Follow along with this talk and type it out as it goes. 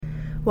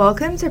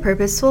Welcome to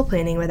Purposeful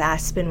Planning with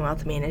Aspen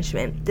Wealth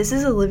Management. This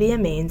is Olivia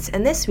Maines,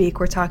 and this week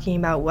we're talking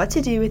about what to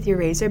do with your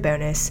raise or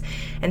bonus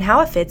and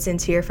how it fits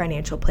into your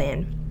financial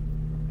plan.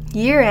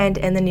 Year-end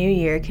and the new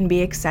year can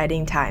be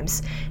exciting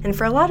times, and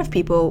for a lot of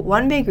people,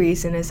 one big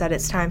reason is that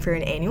it's time for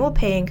an annual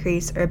pay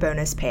increase or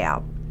bonus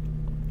payout.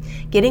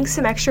 Getting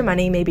some extra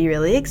money may be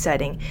really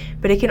exciting,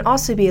 but it can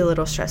also be a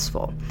little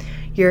stressful.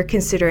 You're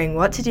considering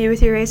what to do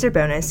with your raise or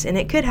bonus, and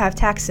it could have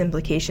tax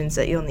implications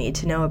that you'll need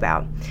to know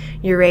about.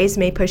 Your raise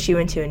may push you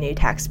into a new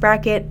tax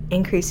bracket,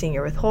 increasing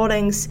your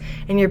withholdings,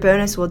 and your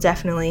bonus will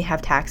definitely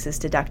have taxes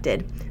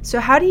deducted. So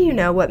how do you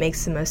know what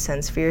makes the most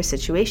sense for your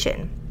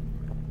situation?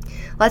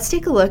 Let's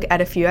take a look at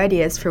a few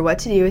ideas for what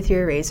to do with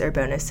your raise or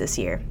bonus this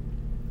year.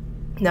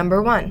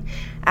 Number 1,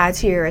 add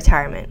to your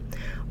retirement.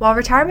 While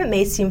retirement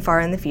may seem far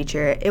in the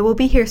future, it will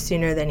be here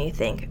sooner than you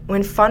think.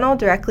 When funneled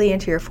directly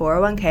into your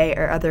 401k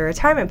or other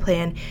retirement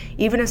plan,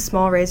 even a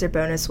small raise or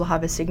bonus will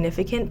have a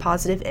significant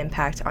positive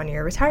impact on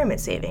your retirement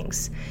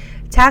savings.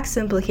 Tax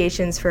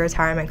implications for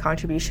retirement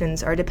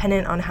contributions are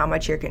dependent on how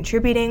much you're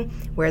contributing,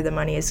 where the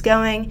money is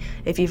going,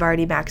 if you've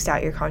already maxed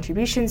out your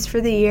contributions for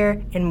the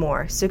year, and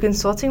more. So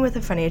consulting with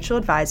a financial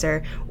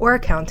advisor or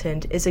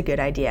accountant is a good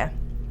idea.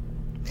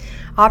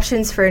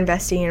 Options for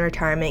investing in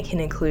retirement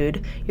can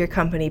include your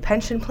company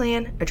pension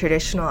plan, a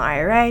traditional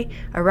IRA,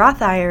 a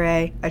Roth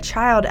IRA, a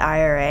child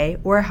IRA,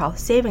 or a health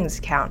savings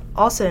account,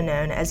 also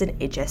known as an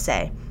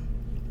HSA.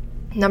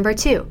 Number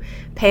 2,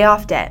 pay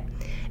off debt.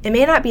 It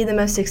may not be the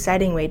most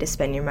exciting way to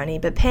spend your money,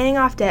 but paying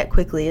off debt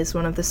quickly is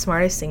one of the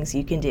smartest things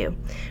you can do.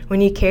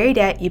 When you carry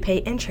debt, you pay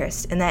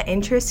interest, and that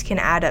interest can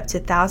add up to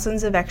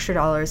thousands of extra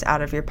dollars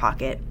out of your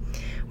pocket.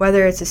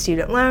 Whether it's a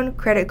student loan,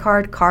 credit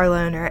card, car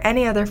loan, or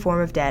any other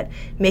form of debt,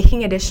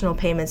 making additional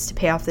payments to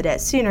pay off the debt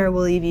sooner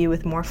will leave you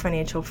with more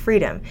financial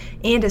freedom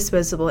and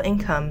disposable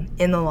income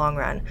in the long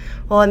run.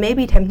 While it may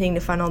be tempting to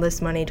funnel this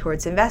money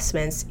towards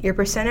investments, your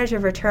percentage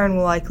of return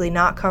will likely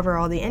not cover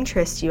all the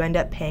interest you end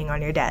up paying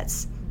on your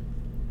debts.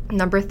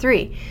 Number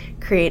 3,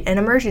 create an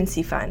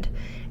emergency fund.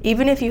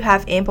 Even if you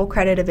have ample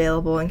credit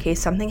available in case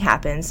something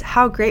happens,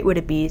 how great would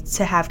it be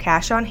to have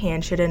cash on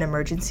hand should an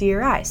emergency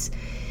arise?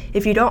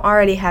 If you don't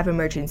already have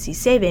emergency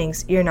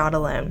savings, you're not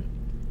alone.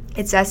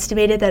 It's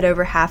estimated that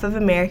over half of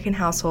American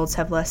households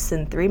have less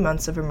than 3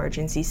 months of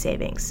emergency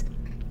savings.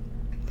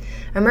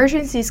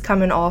 Emergencies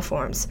come in all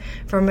forms,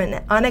 from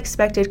an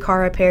unexpected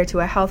car repair to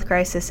a health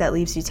crisis that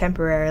leaves you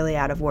temporarily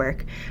out of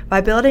work.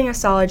 By building a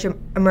solid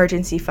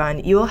emergency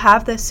fund, you will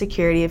have the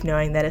security of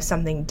knowing that if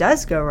something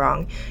does go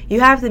wrong, you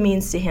have the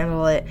means to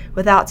handle it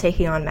without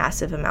taking on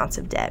massive amounts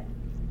of debt.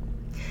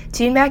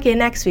 Tune back in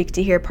next week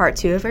to hear part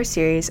 2 of our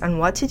series on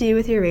what to do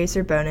with your raise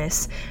or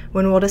bonus,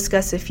 when we'll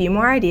discuss a few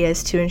more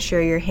ideas to ensure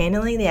you're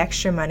handling the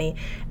extra money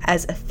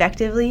as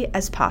effectively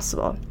as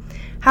possible.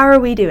 How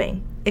are we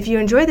doing? If you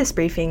enjoy this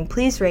briefing,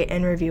 please rate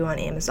and review on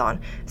Amazon.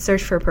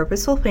 Search for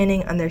Purposeful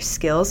Planning under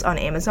Skills on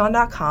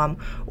Amazon.com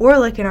or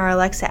look in our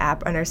Alexa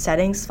app under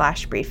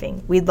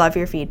Settings/Briefing. We'd love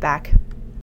your feedback.